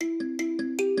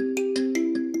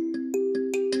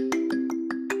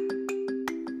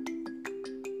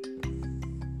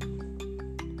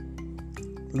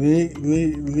Lick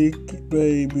it,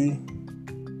 baby.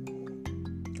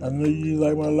 I know you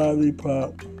like my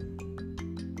lollipop.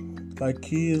 Like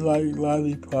kids like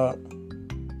lollipop.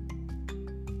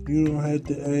 You don't have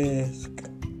to ask.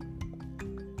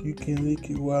 You can lick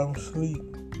it while I'm asleep.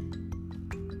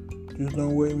 Just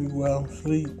don't wake me while I'm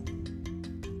asleep.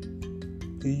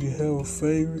 Do you have a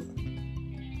favorite?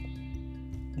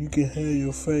 You can have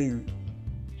your favorite.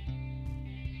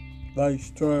 Like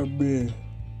strawberry.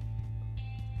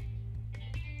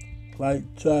 Like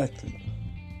chocolate.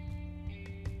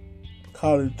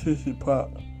 Call it Tootsie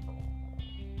Pop.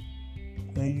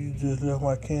 And you just left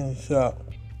my candy shop.